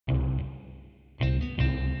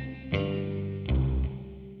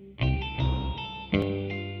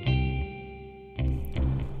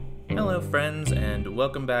Hello friends, and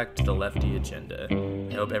welcome back to the Lefty Agenda.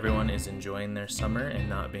 I hope everyone is enjoying their summer and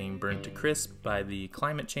not being burnt to crisp by the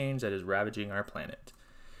climate change that is ravaging our planet.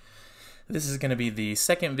 This is going to be the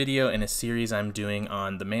second video in a series I'm doing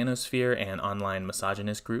on the manosphere and online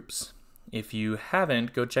misogynist groups. If you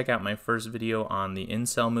haven't, go check out my first video on the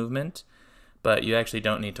incel movement, but you actually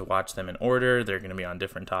don't need to watch them in order. They're going to be on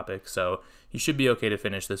different topics, so you should be okay to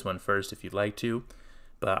finish this one first if you'd like to,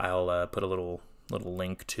 but I'll put a little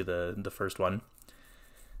link to the first one.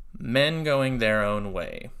 Men going their own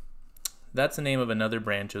way. That's the name of another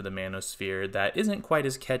branch of the manosphere that isn't quite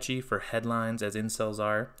as catchy for headlines as incels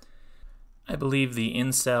are. I believe the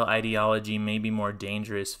incel ideology may be more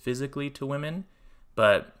dangerous physically to women,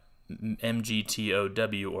 but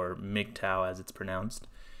MGTOW, or MGTOW as it's pronounced,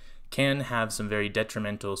 can have some very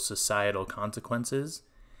detrimental societal consequences.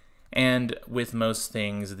 And with most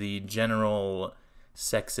things, the general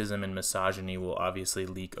sexism and misogyny will obviously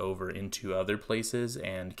leak over into other places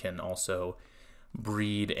and can also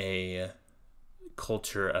breed a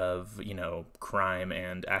culture of, crime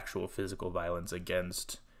and actual physical violence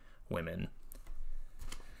against women.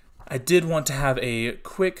 I did want to have a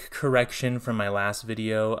quick correction from my last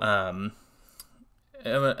video. I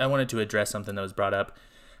wanted to address something that was brought up.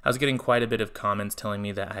 I was getting quite a bit of comments telling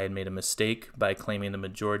me that I had made a mistake by claiming the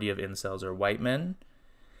majority of incels are white men.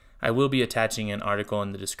 I will be attaching an article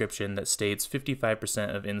in the description that states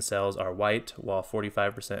 55% of incels are white, while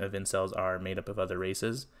 45% of incels are made up of other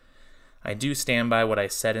races. I do stand by what I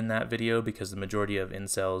said in that video because the majority of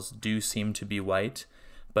incels do seem to be white,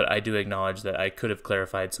 but I do acknowledge that I could have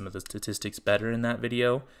clarified some of the statistics better in that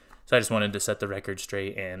video, so I just wanted to set the record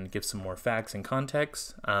straight and give some more facts and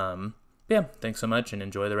context. Yeah, thanks so much and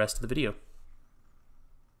enjoy the rest of the video.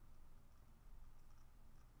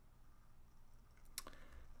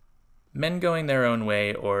 Men going their own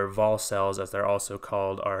way, or volcels as they're also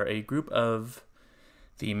called, are a group of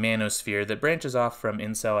the manosphere that branches off from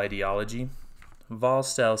incel ideology.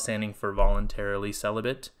 Volcel standing for voluntarily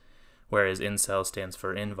celibate, whereas incel stands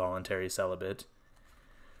for involuntary celibate.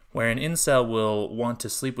 Where an incel will want to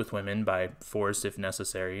sleep with women by force if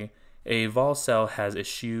necessary, a volcel has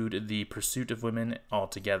eschewed the pursuit of women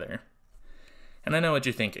altogether. And I know what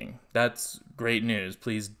you're thinking. That's great news.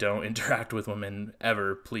 Please don't interact with women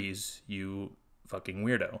ever, please, you fucking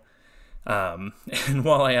weirdo. And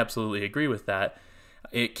while I absolutely agree with that,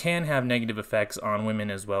 it can have negative effects on women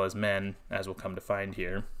as well as men, as we'll come to find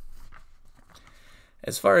here.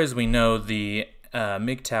 As far as we know, the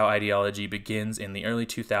MGTOW ideology begins in the early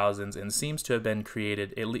 2000s and seems to have been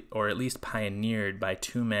created, or at least pioneered, by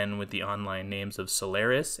two men with the online names of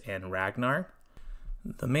Solaris and Ragnar.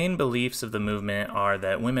 The main beliefs of the movement are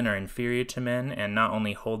that women are inferior to men and not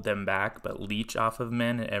only hold them back, but leech off of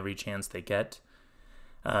men at every chance they get.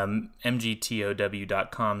 MGTOW.com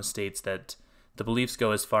states that the beliefs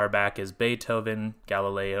go as far back as Beethoven,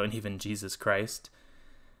 Galileo, and even Jesus Christ,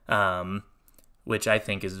 which I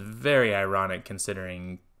think is very ironic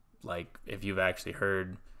considering, if you've actually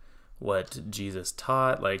heard what Jesus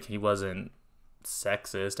taught, he wasn't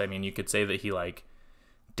sexist. I mean, you could say that he,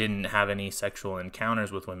 didn't have any sexual encounters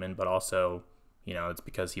with women, but also, it's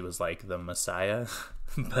because he was the Messiah.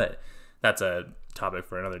 But that's a topic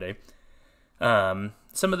for another day.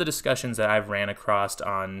 Some of the discussions that I've ran across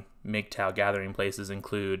on MGTOW gathering places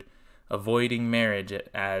include avoiding marriage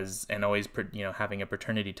and always, having a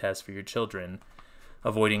paternity test for your children,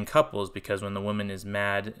 avoiding couples because when the woman is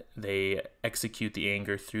mad, they execute the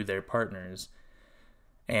anger through their partners.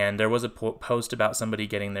 And there was a post about somebody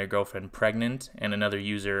getting their girlfriend pregnant, and another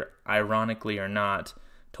user, ironically or not,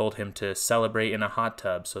 told him to celebrate in a hot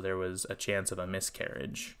tub so there was a chance of a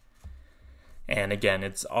miscarriage. And again,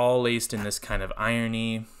 it's all laced in this kind of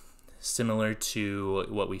irony, similar to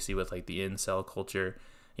what we see with the incel culture.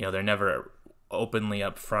 They're never openly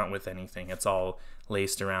upfront with anything. It's all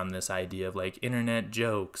laced around this idea of internet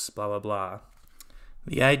jokes, blah, blah, blah.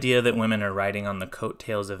 The idea that women are riding on the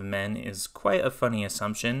coattails of men is quite a funny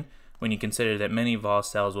assumption when you consider that many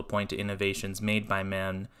volcels will point to innovations made by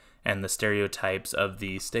men and the stereotypes of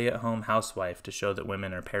the stay-at-home housewife to show that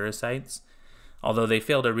women are parasites, although they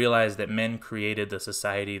fail to realize that men created the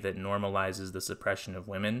society that normalizes the suppression of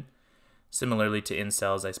women. Similarly to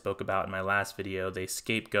incels I spoke about in my last video, they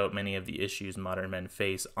scapegoat many of the issues modern men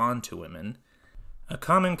face onto women. A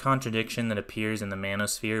common contradiction that appears in the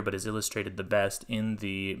manosphere but is illustrated the best in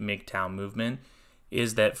the MGTOW movement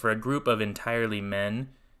is that for a group of entirely men,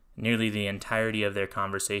 nearly the entirety of their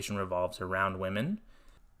conversation revolves around women.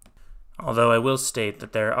 Although I will state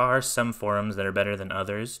that there are some forums that are better than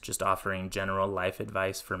others, just offering general life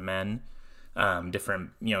advice for men,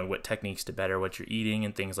 different, what techniques to better what you're eating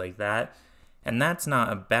and things like that. And that's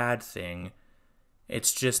not a bad thing.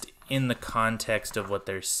 It's just in the context of what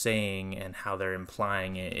they're saying and how they're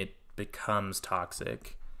implying it, it becomes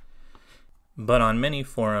toxic. But on many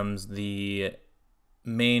forums, the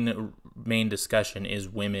main discussion is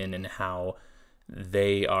women and how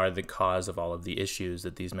they are the cause of all of the issues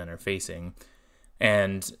that these men are facing.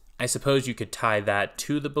 And I suppose you could tie that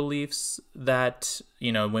to the beliefs that,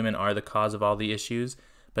 women are the cause of all the issues,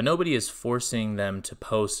 but nobody is forcing them to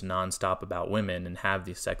post nonstop about women and have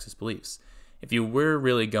these sexist beliefs. If you were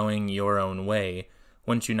really going your own way,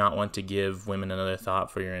 wouldn't you not want to give women another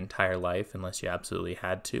thought for your entire life unless you absolutely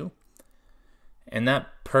had to? And that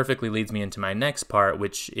perfectly leads me into my next part,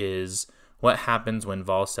 which is what happens when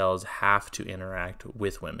vol cells have to interact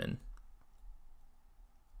with women.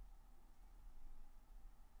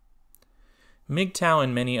 MGTOW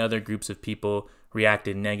and many other groups of people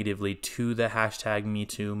reacted negatively to the hashtag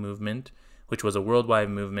 #MeToo movement, which was a worldwide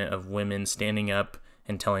movement of women standing up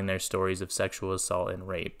and telling their stories of sexual assault and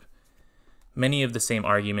rape. Many of the same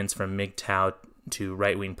arguments from MGTOW to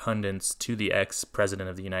right-wing pundits to the ex-president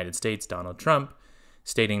of the United States, Donald Trump,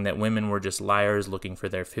 stating that women were just liars looking for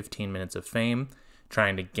their 15 minutes of fame,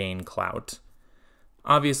 trying to gain clout.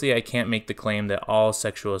 Obviously, I can't make the claim that all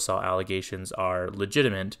sexual assault allegations are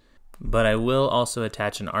legitimate, but I will also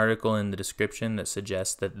attach an article in the description that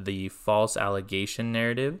suggests that the false allegation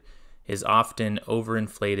narrative is often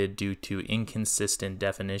overinflated due to inconsistent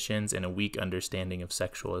definitions and a weak understanding of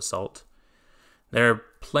sexual assault. There are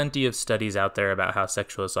plenty of studies out there about how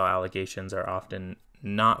sexual assault allegations are often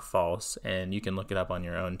not false, and you can look it up on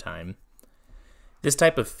your own time. This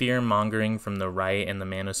type of fear-mongering from the right and the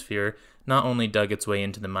manosphere not only dug its way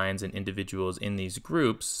into the minds and individuals in these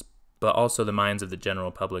groups, but also the minds of the general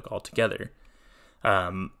public altogether.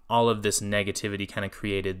 All of this negativity kind of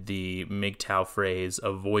created the MGTOW phrase,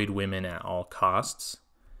 "avoid women at all costs."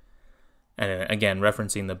 And again,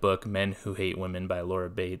 referencing the book Men Who Hate Women by Laura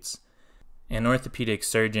Bates. An orthopedic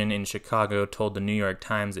surgeon in Chicago told the New York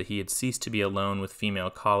Times that he had ceased to be alone with female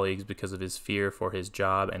colleagues because of his fear for his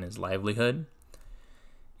job and his livelihood.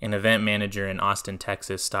 An event manager in Austin,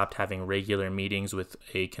 Texas, stopped having regular meetings with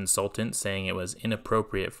a consultant, saying it was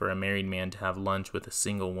inappropriate for a married man to have lunch with a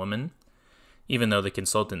single woman, even though the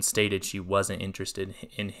consultant stated she wasn't interested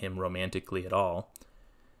in him romantically at all.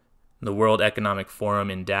 The World Economic Forum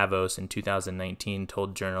in Davos in 2019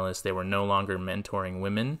 told journalists they were no longer mentoring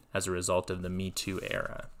women as a result of the Me Too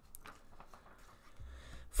era.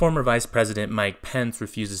 Former Vice President Mike Pence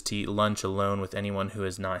refuses to eat lunch alone with anyone who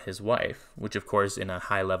is not his wife, which of course in a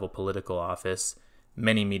high-level political office,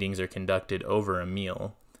 many meetings are conducted over a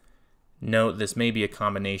meal. Note this may be a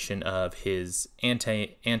combination of his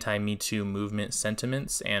anti-Me Too movement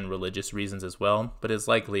sentiments and religious reasons as well, but it's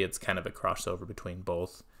likely it's kind of a crossover between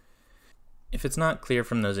both. If it's not clear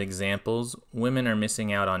from those examples, women are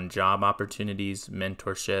missing out on job opportunities,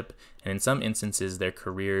 mentorship, and in some instances their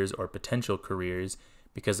careers or potential careers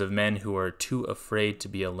because of men who are too afraid to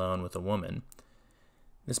be alone with a woman.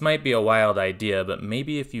 This might be a wild idea, but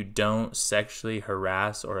maybe if you don't sexually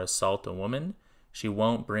harass or assault a woman, she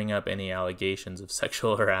won't bring up any allegations of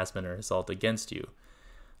sexual harassment or assault against you.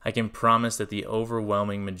 I can promise that the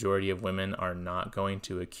overwhelming majority of women are not going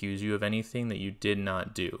to accuse you of anything that you did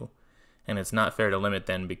not do. And it's not fair to limit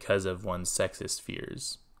them because of one's sexist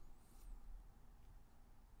fears.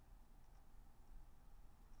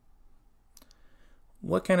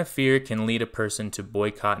 What kind of fear can lead a person to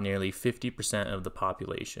boycott nearly 50% of the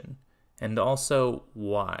population? And also,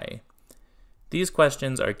 why? These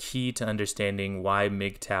questions are key to understanding why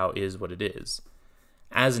MGTOW is what it is.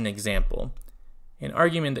 As an example, an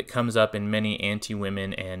argument that comes up in many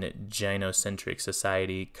anti-women and gynocentric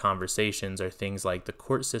society conversations are things like the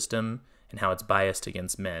court system and how it's biased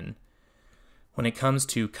against men. When it comes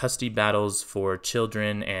to custody battles for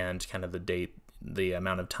children and kind of the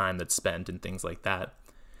amount of time that's spent and things like that.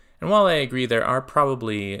 And while I agree there are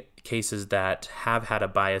probably cases that have had a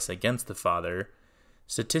bias against the father,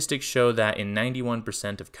 statistics show that in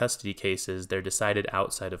 91% of custody cases, they're decided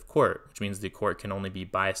outside of court, which means the court can only be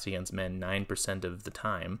biased against men 9% of the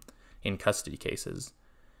time in custody cases.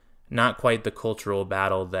 Not quite the cultural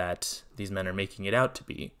battle that these men are making it out to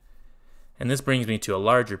be. And this brings me to a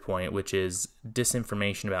larger point, which is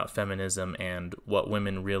disinformation about feminism and what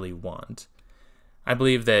women really want. I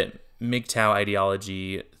believe that MGTOW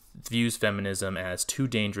ideology views feminism as too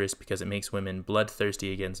dangerous because it makes women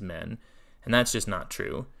bloodthirsty against men, and that's just not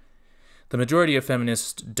true. The majority of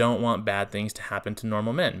feminists don't want bad things to happen to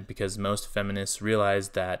normal men because most feminists realize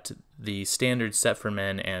that the standards set for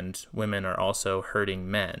men and women are also hurting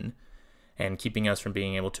men and keeping us from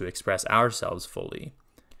being able to express ourselves fully.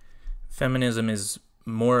 Feminism is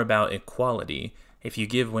more about equality. If you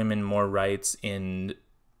give women more rights in,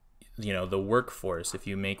 the workforce, if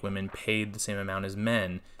you make women paid the same amount as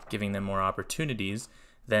men, giving them more opportunities,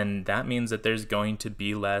 then that means that there's going to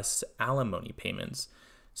be less alimony payments.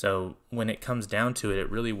 So when it comes down to it, it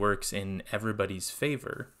really works in everybody's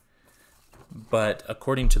favor. But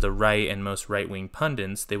according to the right and most right-wing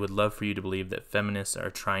pundits, they would love for you to believe that feminists are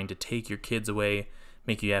trying to take your kids away,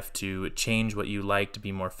 make you have to change what you like to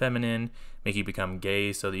be more feminine, make you become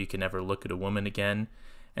gay so that you can never look at a woman again.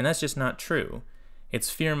 And that's just not true. It's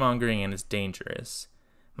fear-mongering and it's dangerous.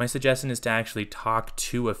 My suggestion is to actually talk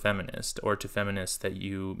to a feminist or to feminists that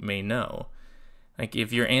you may know. Like,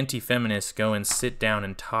 if you're anti-feminist, go and sit down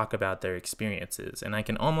and talk about their experiences. And I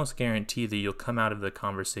can almost guarantee that you'll come out of the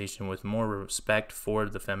conversation with more respect for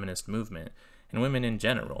the feminist movement and women in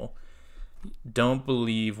general. Don't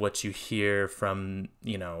believe what you hear from,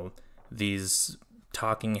 these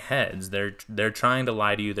talking heads. They're trying to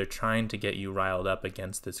lie to you. They're trying to get you riled up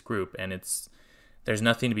against this group. And there's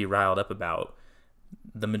nothing to be riled up about.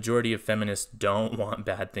 The majority of feminists don't want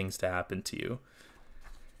bad things to happen to you.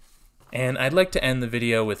 And I'd like to end the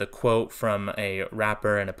video with a quote from a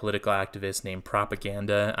rapper and a political activist named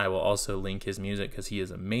Propaganda. I will also link his music because he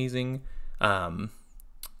is amazing.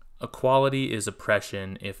 Equality is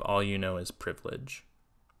oppression if all you know is privilege.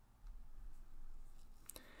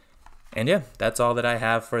 And yeah, that's all that I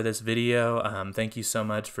have for this video. Thank you so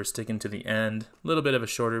much for sticking to the end. A little bit of a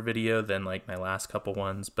shorter video than like my last couple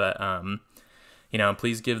ones, but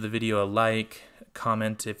please give the video a like,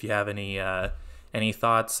 comment if you have any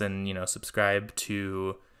thoughts, and subscribe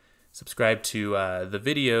to the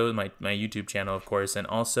video, my YouTube channel, of course. And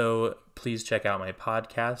also please check out my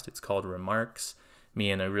podcast. It's called Remarks.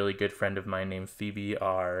 Me and a really good friend of mine named Phoebe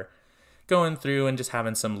are going through and just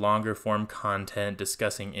having some longer form content,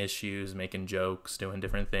 discussing issues, making jokes, doing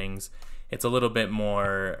different things. It's a little bit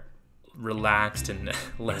more relaxed and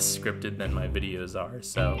less scripted than my videos are,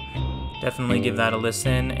 so definitely give that a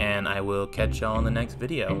listen, and I will catch y'all in the next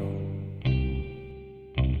video.